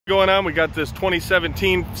going on? We got this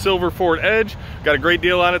 2017 Silver Ford Edge. Got a great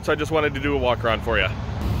deal on it, so I just wanted to do a walk around for you.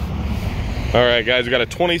 All right, guys, we got a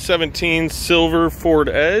 2017 Silver Ford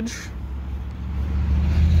Edge.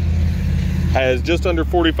 Has just under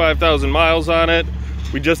 45,000 miles on it.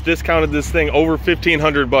 We just discounted this thing over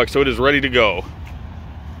 1,500 bucks, so it is ready to go.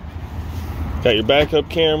 Got your backup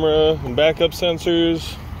camera and backup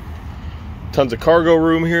sensors. Tons of cargo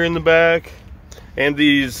room here in the back. And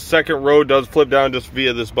the second row does flip down just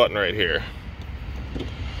via this button right here.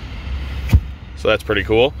 So that's pretty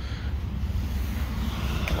cool.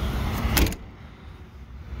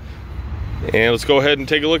 And let's go ahead and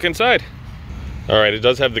take a look inside. All right, it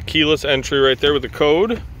does have the keyless entry right there with the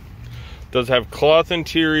code. It does have cloth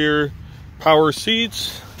interior, power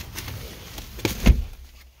seats.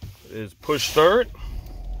 It is push start.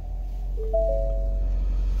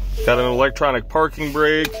 Got an electronic parking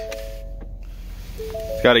brake.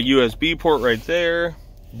 It's got a USB port right there,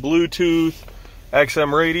 Bluetooth,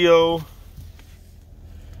 XM radio,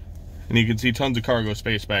 and you can see tons of cargo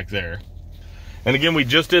space back there. And again, we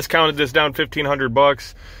just discounted this down 1,500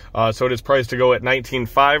 bucks, so it is priced to go at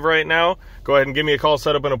 $19,500 right now. Go ahead and give me a call,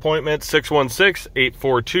 set up an appointment,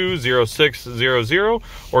 616-842-0600,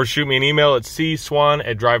 or shoot me an email at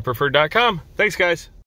cswan@drivepreferred.com. Thanks, guys.